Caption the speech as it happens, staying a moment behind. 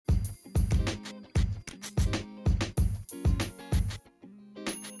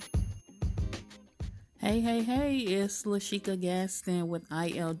Hey, it's Lashika Gaston with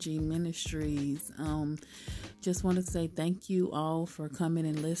ILG Ministries. Just want to say thank you all for coming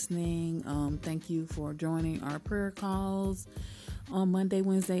and listening. Thank you for joining our prayer calls on Monday,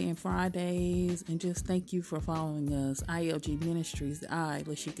 Wednesday, and Fridays. And just thank you for following us. ILG Ministries,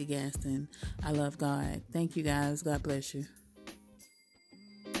 Lashika Gaston. I love God. Thank you guys. God bless you.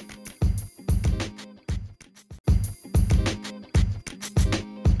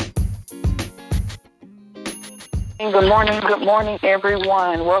 Good morning,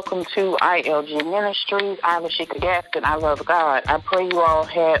 everyone. Welcome to ILG Ministries. I'm Lashika Gaston. I love God. I pray you all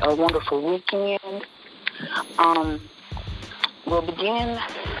had a wonderful weekend. We'll begin,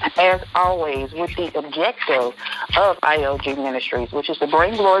 as always, with the objective of ILG Ministries, which is to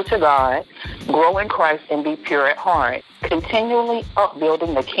bring glory to God, grow in Christ, and be pure at heart, continually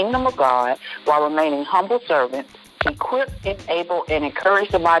upbuilding the kingdom of God while remaining humble servants, equip, enable, and encourage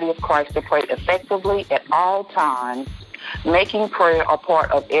the body of Christ to pray effectively at all times, making prayer a part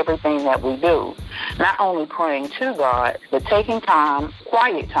of everything that we do. Not only praying to God, but taking time,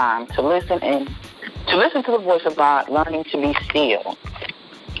 quiet time, to listen to the voice of God, learning to be still.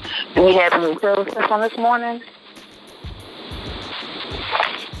 Do we have any prayer requests on this morning?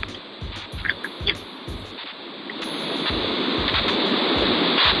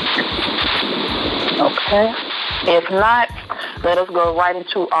 Okay. If not, let us go right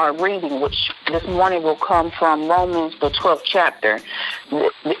into our reading, which this morning will come from Romans, the 12th chapter.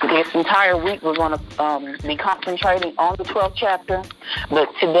 This entire week we're going to be concentrating on the 12th chapter, but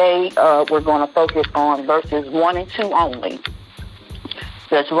today we're going to focus on verses 1 and 2 only.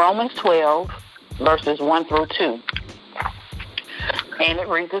 That's Romans 12, verses 1 through 2. And it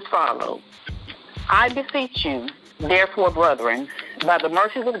reads as follows. I beseech you, therefore, brethren, by the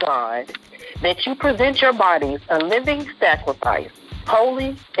mercies of God, that you present your bodies a living sacrifice,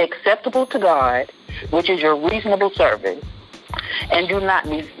 holy, acceptable to God, which is your reasonable service. And do not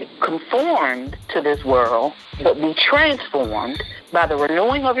be conformed to this world, but be transformed by the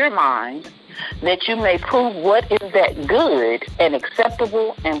renewing of your mind, that you may prove what is that good and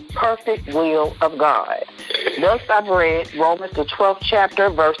acceptable and perfect will of God. Thus I've read Romans the 12th chapter,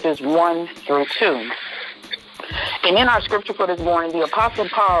 verses 1 through 2. And in our scripture for this morning, the Apostle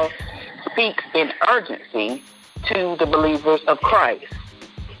Paul speaks in urgency to the believers of Christ.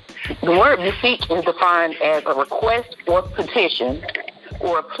 The word beseech is defined as a request or petition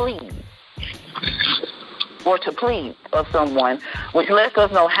or a plea or to plead of someone, which lets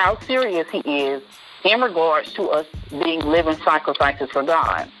us know how serious he is in regards to us being living sacrifices for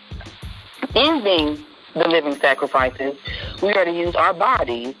God. In being the living sacrifices, we are to use our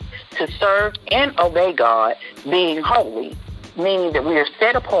bodies to serve and obey God, being holy, meaning that we are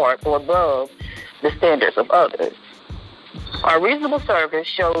set apart or above the standards of others. Our reasonable service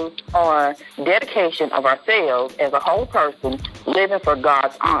shows our dedication of ourselves as a whole person living for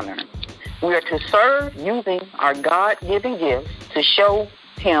God's honor. We are to serve using our God-given gifts to show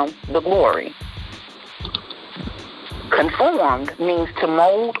Him the glory. Conformed means to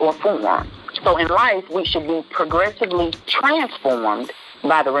mold or form. So in life, we should be progressively transformed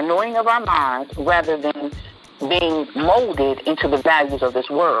by the renewing of our minds rather than being molded into the values of this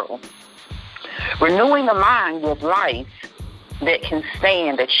world. Renewing the mind gives life that can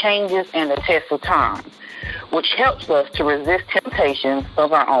stand the changes and the test of time, which helps us to resist temptations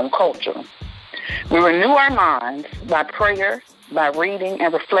of our own culture. We renew our minds by prayer, by reading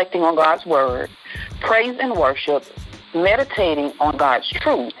and reflecting on God's word, praise and worship, meditating on God's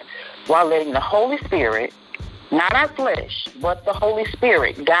truth, while letting the Holy Spirit, not our flesh, but the Holy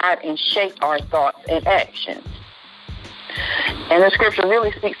Spirit, guide and shape our thoughts and actions. And the scripture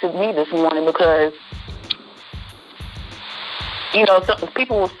really speaks to me this morning because, some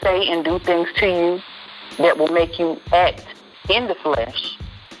people will say and do things to you that will make you act in the flesh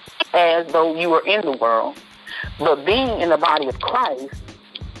as though you were in the world. But being in the body of Christ,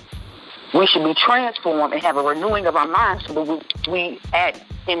 we should be transformed and have a renewing of our minds so that we act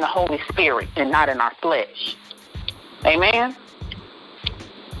in the Holy Spirit and not in our flesh. Amen?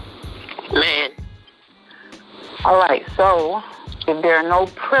 Man. All right, so if there are no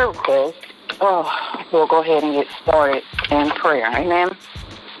prayer requests, we'll go ahead and get started in prayer. Amen?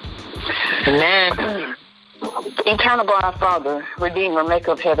 Amen. Eternal God, Father, Redeemer,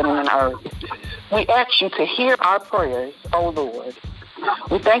 Maker of heaven and earth, we ask you to hear our prayers, O Lord.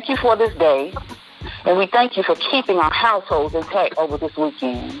 We thank you for this day, and we thank you for keeping our households intact over this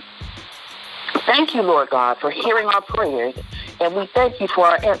weekend. Thank you, Lord God, for hearing our prayers, and we thank you for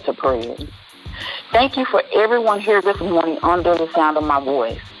our answer prayers. Thank you for everyone here this morning under the sound of my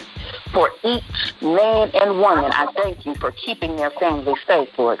voice. for each man and woman. I thank you for keeping their family safe,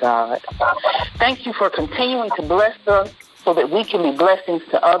 Lord God. Thank you for continuing to bless us so that we can be blessings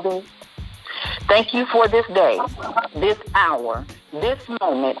to others. Thank you for this day, this hour, this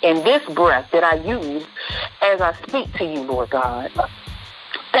moment, and this breath that I use as I speak to you, Lord God.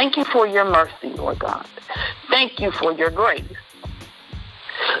 Thank you for your mercy, Lord God. Thank you for your grace.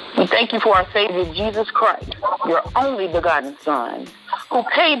 We thank you for our Savior, Jesus Christ, your only begotten Son, who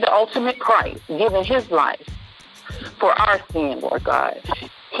paid the ultimate price, giving his life for our sin, Lord God.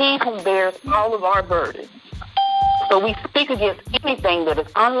 He who bears all of our burdens. So we speak against anything that is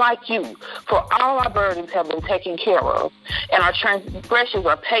unlike you, for all our burdens have been taken care of, and our transgressions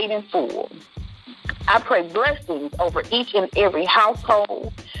are paid in full. I pray blessings over each and every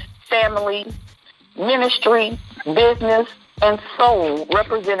household, family, ministry, business, and soul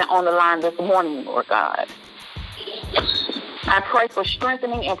represented on the line this morning, Lord God. I pray for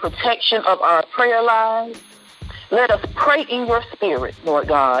strengthening and protection of our prayer lives. Let us pray in your spirit, Lord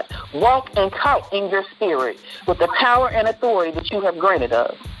God. Walk and talk in your spirit with the power and authority that you have granted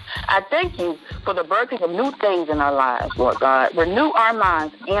us. I thank you for the birthing of new things in our lives, Lord God. Renew our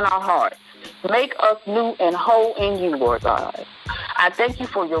minds and our hearts. Make us new and whole in you, Lord God. I thank you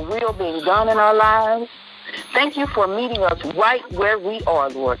for your will being done in our lives. Thank you for meeting us right where we are,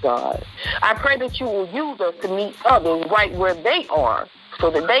 Lord God. I pray that you will use us to meet others right where they are so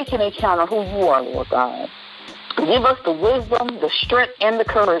that they can encounter who you are, Lord God. Give us the wisdom, the strength, and the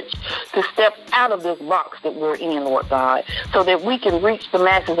courage to step out of this box that we're in, Lord God, so that we can reach the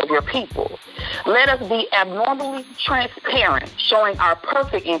masses of your people. Let us be abnormally transparent, showing our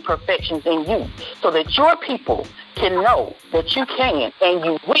perfect imperfections in you, so that your people can know that you can and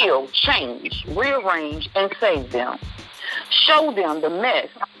you will change, rearrange, and save them. Show them the mess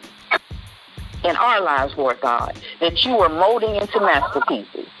in our lives, Lord God, that you are molding into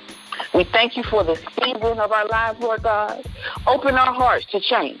masterpieces. We thank you for the season of our lives, Lord God. Open our hearts to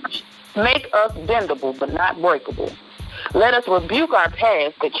change. Make us bendable but not breakable. Let us rebuke our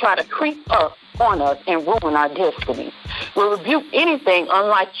past that try to creep up on us and ruin our destiny. We rebuke anything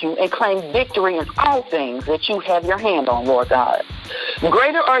unlike you and claim victory in all things that you have your hand on, Lord God.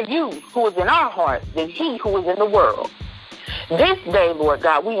 Greater are you who is in our hearts than he who is in the world. This day, Lord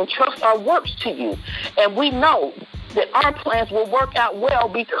God, we entrust our works to you, and we know that our plans will work out well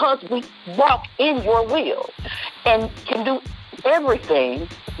because we walk in your will and can do everything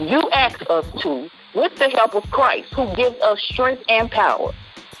you ask us to with the help of Christ, who gives us strength and power.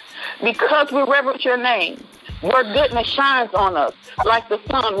 Because we reverence your name, your goodness shines on us like the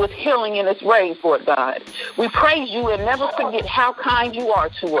sun with healing in its rays, Lord God. We praise you and never forget how kind you are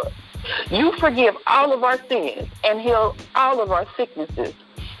to us. You forgive all of our sins and heal all of our sicknesses.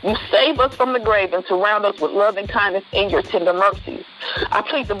 You save us from the grave and surround us with love and kindness in your tender mercies. I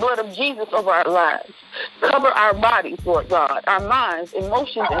plead the blood of Jesus over our lives. Cover our bodies, Lord God, our minds,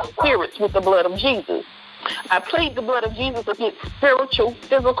 emotions, and spirits with the blood of Jesus. I plead the blood of Jesus against spiritual,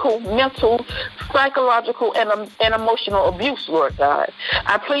 physical, mental, psychological, and emotional abuse, Lord God.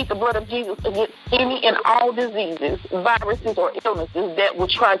 I plead the blood of Jesus against any and all diseases, viruses, or illnesses that will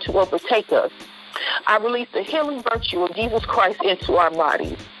try to overtake us. I release the healing virtue of Jesus Christ into our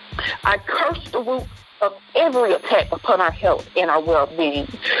bodies. I curse the root of every attack upon our health and our well-being.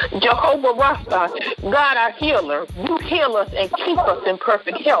 Jehovah Rapha, God our healer, you heal us and keep us in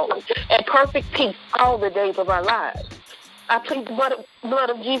perfect health and perfect peace all the days of our lives. I plead the blood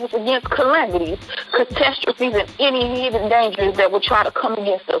of Jesus against calamities, catastrophes, and any hidden dangers that will try to come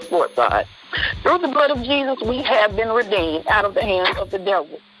against us, Lord God. Through the blood of Jesus, we have been redeemed out of the hands of the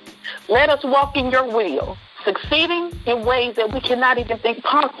devil. Let us walk in your will, succeeding in ways that we cannot even think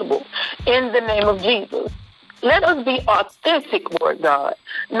possible in the name of Jesus. Let us be authentic, Lord God,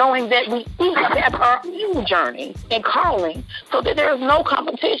 knowing that we each have our own journey and calling, so that there is no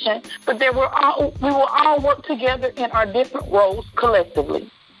competition, but that we will all work together in our different roles collectively.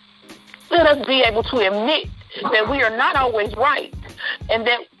 Let us be able to admit that we are not always right and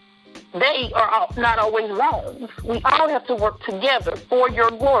that they are not always wrong. We all have to work together for your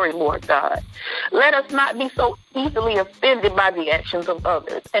glory, Lord God. Let us not be so easily offended by the actions of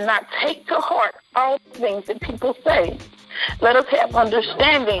others and not take to heart all things that people say. Let us have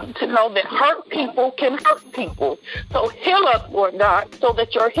understanding to know that hurt people can hurt people. So heal us, Lord God, so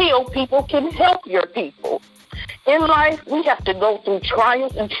that your healed people can help your people. In life, we have to go through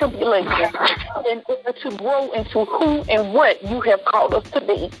trials and tribulations in order to grow into who and what you have called us to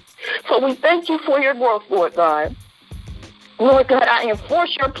be. So we thank you for your growth, Lord God. Lord God, I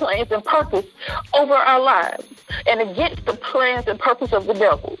enforce your plans and purpose over our lives and against the plans and purpose of the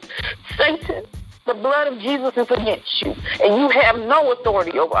devil. Satan, The blood of Jesus is against you, and you have no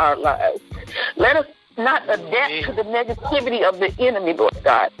authority over our lives. Let us not adapt to the negativity of the enemy, Lord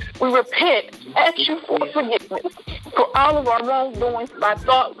God. We repent, ask you for forgiveness for all of our wrongdoings by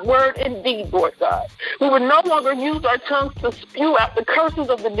thought, word, and deed, Lord God. We will no longer use our tongues to spew out the curses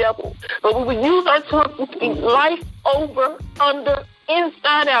of the devil, but we will use our tongues to speak life over, under,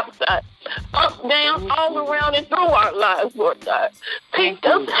 inside, outside, up, down, all around, and through our lives, Lord God. Teach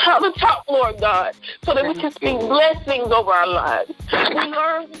us how to talk, Lord God, so that we can speak blessings over our lives. We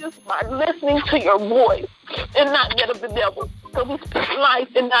learn this by listening to your voice and not that of the devil. So we speak life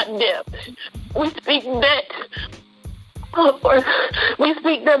and not death. We speak that. Lord, we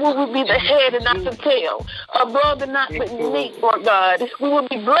speak that we will be the head and not the tail, above and not beneath, Lord God. We will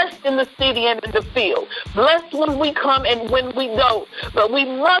be blessed in the city and in the field, blessed when we come and when we go. But we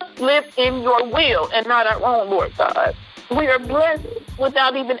must live in your will and not our own, Lord God. We are blessed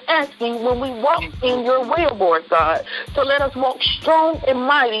without even asking when we walk in your will, Lord God. So let us walk strong and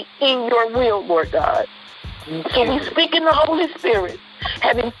mighty in your will, Lord God. So we speak in the Holy Spirit,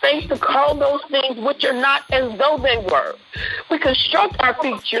 having faith to call those things which are not as though they were. We construct our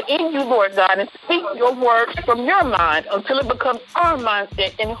future in you, Lord God, and speak your words from your mind until it becomes our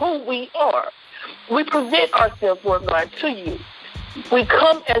mindset in who we are. We present ourselves, Lord God, to you. We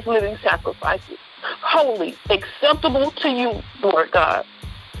come as living sacrifices, holy, acceptable to you, Lord God.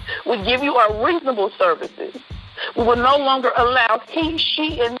 We give you our reasonable services. We will no longer allow he,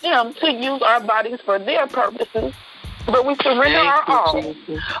 she, and them to use our bodies for their purposes, but we surrender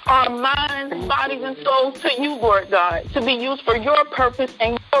our minds, bodies, and souls to you, Lord God, to be used for your purpose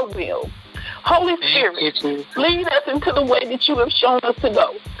and your will. Holy Spirit, lead us into the way that you have shown us to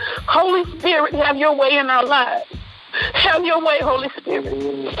go. Holy Spirit, have your way in our lives. Have your way, Holy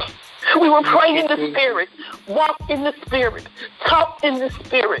Spirit. We will pray in the Spirit, walk in the Spirit, talk in the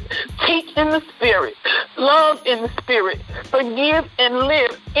Spirit, teach in the Spirit, love in the Spirit, forgive and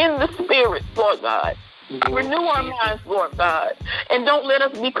live in the Spirit, Lord God. Renew our minds, Lord God, and don't let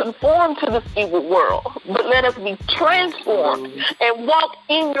us be conformed to this evil world, but let us be transformed and walk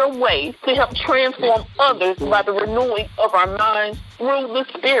in your ways to help transform others by the renewing of our minds through the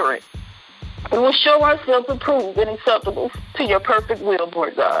Spirit. We will show ourselves approved and acceptable to your perfect will,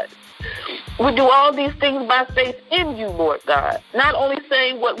 Lord God. We do all these things by faith in you, Lord God, not only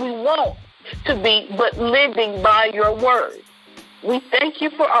saying what we want to be, but living by your word. We thank you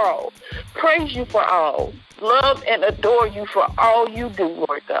for all, praise you for all, love and adore you for all you do,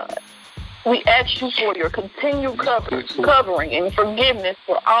 Lord God. We ask you for your continued covering and forgiveness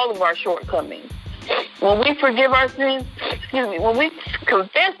for all of our shortcomings. When we forgive our sins, when we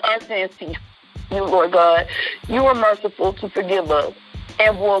confess our sins to you, Lord God, you are merciful to forgive us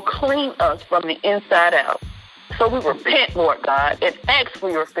and will clean us from the inside out. So we repent, Lord God, and ask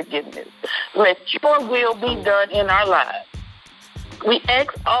for your forgiveness. Let your will be done in our lives. We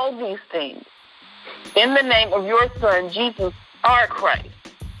ask all these things in the name of your Son, Jesus, our Christ.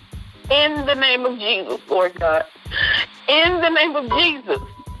 In the name of Jesus, Lord God. In the name of Jesus,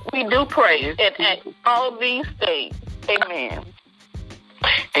 we do pray and ask all these things. Amen.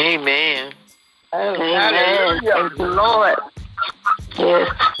 Amen. Amen. Thank you, Lord. Yes.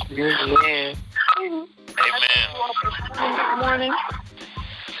 Amen. Good morning.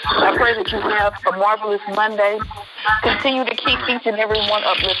 I pray that you have a marvelous Monday. Continue to keep each and every one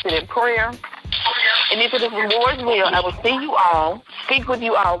uplifted in prayer. And if it is the Lord's will, I will see you all, speak with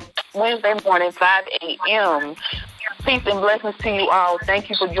you all Wednesday morning, 5 a.m. Peace and blessings to you all. Thank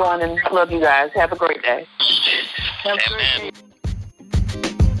you for joining. Love you guys. Have a great day. Amen.